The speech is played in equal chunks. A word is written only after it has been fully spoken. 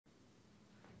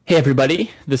Hey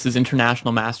everybody, this is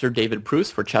International Master David Pruess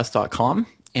for Chess.com,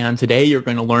 and today you're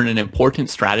going to learn an important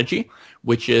strategy,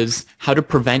 which is how to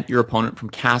prevent your opponent from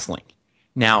castling.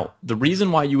 Now, the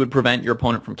reason why you would prevent your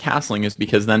opponent from castling is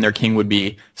because then their king would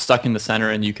be stuck in the center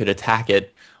and you could attack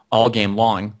it all game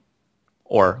long,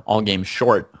 or all game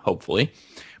short, hopefully.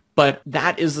 But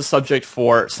that is the subject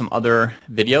for some other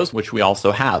videos, which we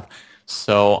also have.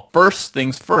 So first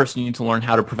things first, you need to learn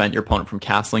how to prevent your opponent from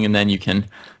castling, and then you can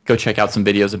go check out some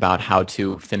videos about how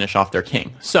to finish off their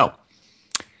king. So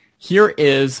here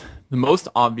is the most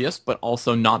obvious, but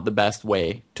also not the best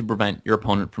way to prevent your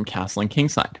opponent from castling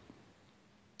kingside.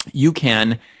 You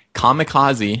can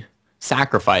kamikaze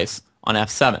sacrifice on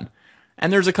f7.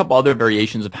 And there's a couple other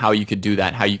variations of how you could do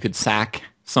that, how you could sack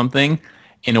something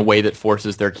in a way that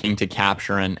forces their king to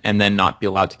capture and then not be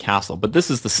allowed to castle. But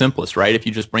this is the simplest, right? If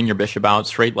you just bring your bishop out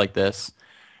straight like this,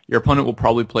 your opponent will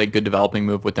probably play a good developing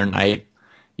move with their knight,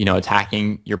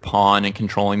 attacking your pawn and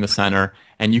controlling the center,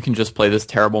 and you can just play this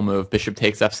terrible move, bishop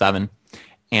takes f7,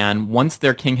 and once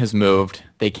their king has moved,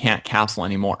 they can't castle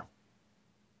anymore.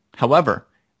 However,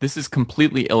 this is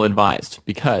completely ill-advised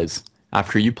because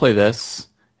after you play this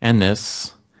and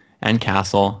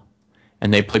castle,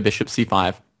 and they play bishop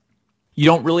c5, you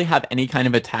don't really have any kind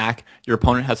of attack. Your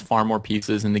opponent has far more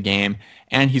pieces in the game,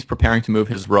 and he's preparing to move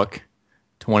his rook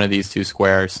to one of these two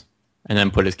squares and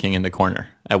then put his king in the corner,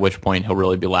 at which point he'll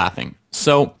really be laughing.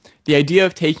 So the idea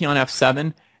of taking on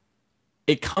f7,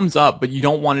 it comes up, but you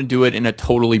don't want to do it in a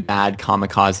totally bad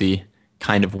kamikaze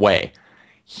kind of way.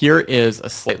 Here is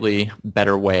a slightly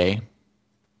better way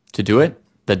to do it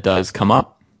that does come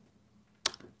up,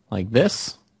 like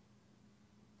this.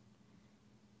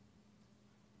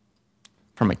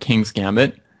 From a king's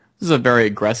gambit. This is a very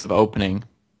aggressive opening,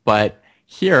 but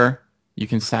here you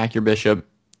can sack your bishop,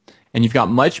 and you've got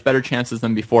much better chances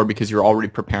than before because you're already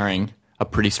preparing a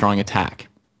pretty strong attack.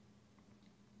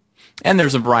 And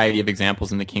there's a variety of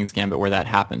examples in the king's gambit where that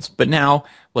happens. But now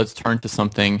let's turn to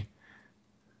something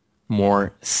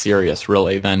more serious,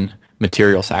 really, than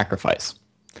material sacrifice.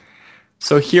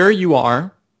 So here you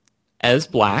are as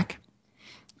black,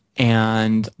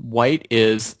 and white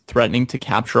is threatening to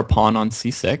capture a pawn on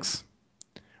c6,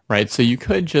 right? So you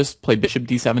could just play bishop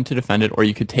d7 to defend it, or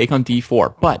you could take on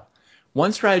d4. But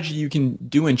one strategy you can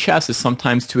do in chess is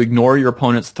sometimes to ignore your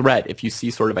opponent's threat if you see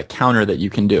sort of a counter that you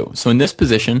can do. So in this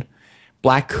position,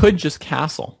 black could just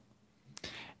castle.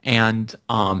 And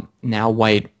now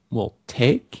white will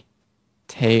take,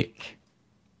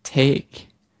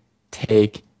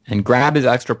 and grab his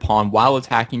extra pawn while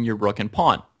attacking your rook and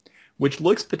pawn, which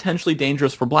looks potentially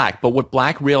dangerous for black. But what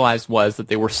black realized was that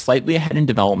they were slightly ahead in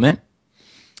development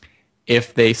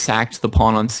if they sacked the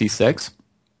pawn on c6,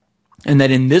 and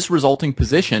that in this resulting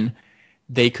position,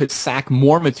 they could sack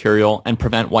more material and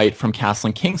prevent white from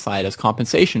castling kingside as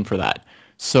compensation for that.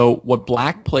 So what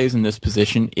black plays in this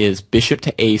position is bishop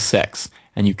to a6,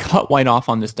 and you cut white off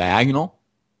on this diagonal.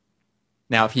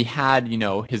 Now, if he had,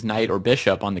 his knight or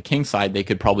bishop on the king side, they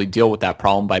could probably deal with that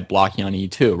problem by blocking on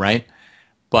e2, right?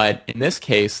 But in this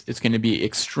case, it's going to be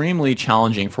extremely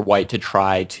challenging for white to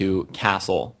try to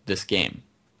castle this game.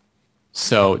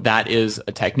 So that is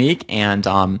a technique, and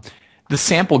the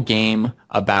sample game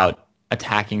about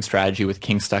attacking strategy with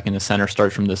king stuck in the center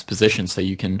starts from this position, so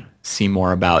you can see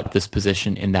more about this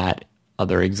position in that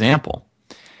other example.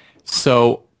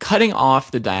 So cutting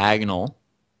off the diagonal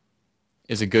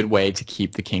is a good way to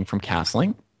keep the king from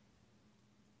castling.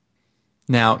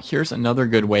 Now, here's another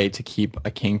good way to keep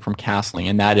a king from castling,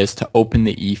 and that is to open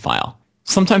the e-file.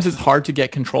 Sometimes it's hard to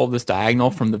get control of this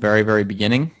diagonal from the very, very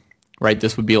beginning, right?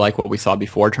 This would be like what we saw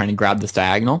before, trying to grab this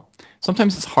diagonal.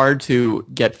 Sometimes it's hard to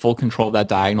get full control of that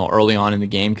diagonal early on in the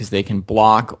game because they can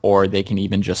block or they can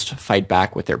even just fight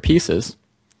back with their pieces.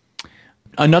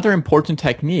 Another important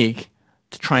technique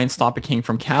to try and stop a king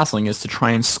from castling is to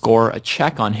try and score a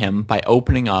check on him by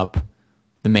opening up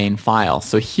the main file.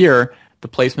 So here, the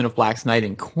placement of black's knight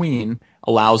and queen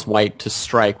allows white to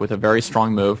strike with a very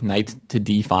strong move, knight to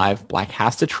d5. Black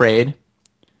has to trade,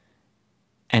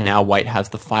 and now white has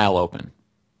the file open.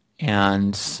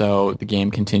 And so the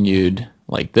game continued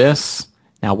like this.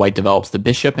 Now white develops the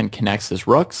bishop and connects his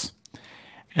rooks.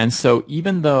 And so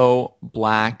even though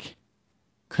black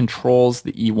controls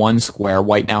the e1 square,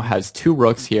 white now has two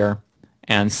rooks here,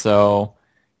 and so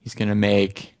he's going to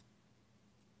make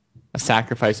a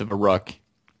sacrifice of a rook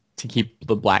to keep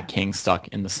the black king stuck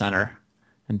in the center.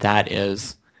 And that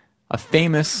is a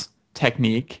famous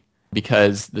technique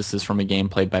because this is from a game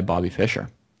played by Bobby Fischer.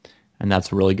 And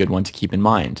that's a really good one to keep in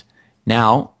mind.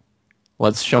 Now,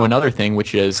 let's show another thing,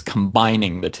 which is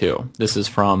combining the two. This is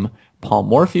from Paul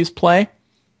Morphy's play.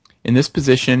 In this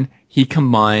position, he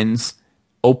combines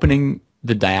opening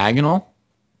the diagonal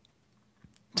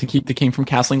to keep the king from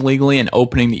castling legally and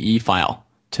opening the e-file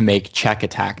to make check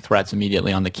attack threats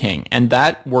immediately on the king. And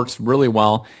that works really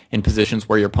well in positions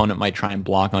where your opponent might try and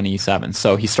block on e7.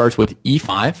 So he starts with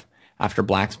e5 after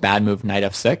black's bad move knight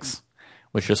f6,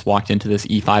 which just walked into this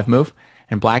e5 move.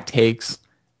 And black takes,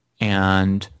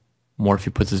 and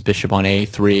Morphy puts his bishop on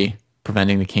a3,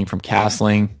 preventing the king from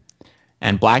castling.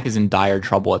 And black is in dire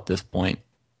trouble at this point.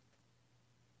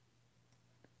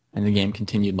 And the game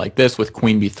continued like this with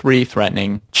queen b3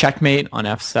 threatening checkmate on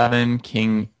f7,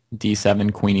 king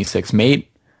d7, queen e6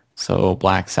 mate. So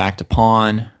black sacked a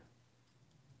pawn.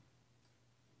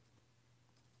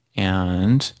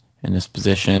 And in this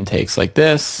position takes like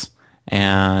this.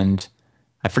 And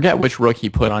I forget which rook he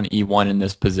put on e1 in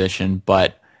this position,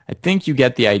 but I think you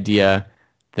get the idea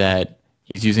that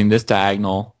he's using this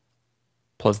diagonal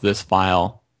plus this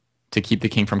file to keep the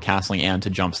king from castling and to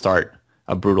jumpstart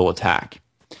a brutal attack.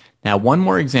 Now, one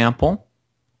more example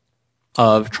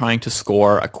of trying to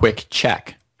score a quick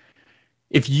check.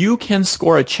 If you can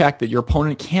score a check that your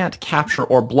opponent can't capture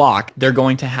or block, they're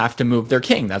going to have to move their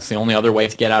king. That's the only other way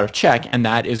to get out of check, and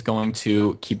that is going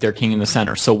to keep their king in the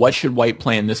center. So what should white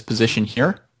play in this position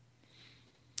here?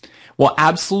 Well,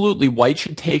 absolutely, white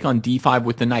should take on d5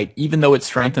 with the knight, even though it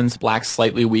strengthens black's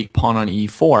slightly weak pawn on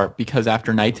e4, because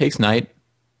after knight takes knight,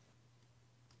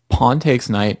 pawn takes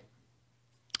knight,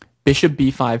 bishop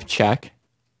b5 check,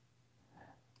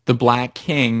 the black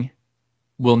king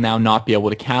will now not be able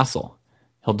to castle.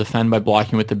 He'll defend by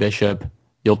blocking with the bishop.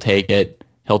 You'll take it.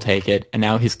 He'll take it. And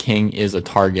now his king is a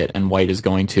target, and white is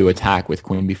going to attack with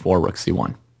queen b4, rook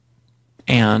c1.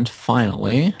 And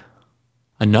finally,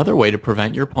 another way to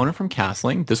prevent your opponent from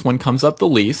castling, this one comes up the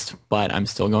least, but I'm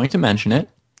still going to mention it,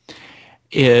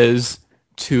 is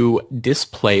to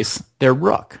displace their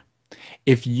rook.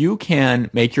 If you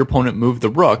can make your opponent move the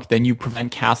rook, then you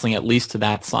prevent castling at least to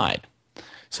that side.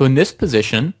 So in this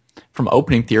position, from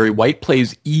opening theory, white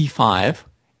plays e5,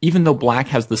 even though black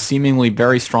has the seemingly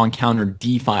very strong counter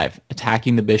d5,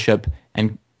 attacking the bishop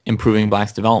and improving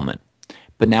black's development.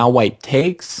 But now white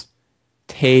takes,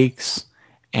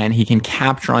 and he can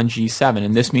capture on g7,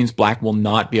 and this means black will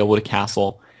not be able to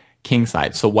castle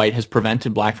kingside. So white has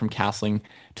prevented black from castling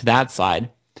to that side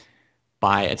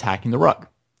by attacking the rook.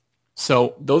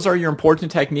 So those are your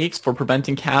important techniques for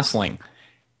preventing castling.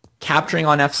 Capturing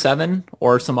on f7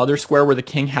 or some other square where the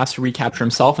king has to recapture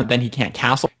himself and then he can't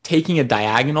castle. Taking a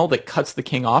diagonal that cuts the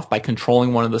king off by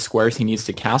controlling one of the squares he needs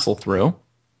to castle through.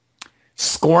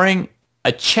 Scoring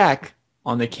a check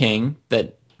on the king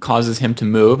that causes him to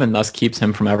move and thus keeps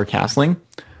him from ever castling.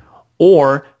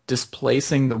 Or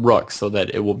displacing the rook so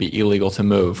that it will be illegal to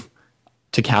move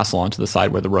to castle onto the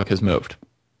side where the rook has moved.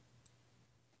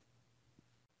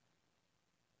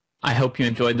 I hope you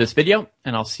enjoyed this video,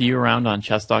 and I'll see you around on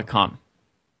Chess.com.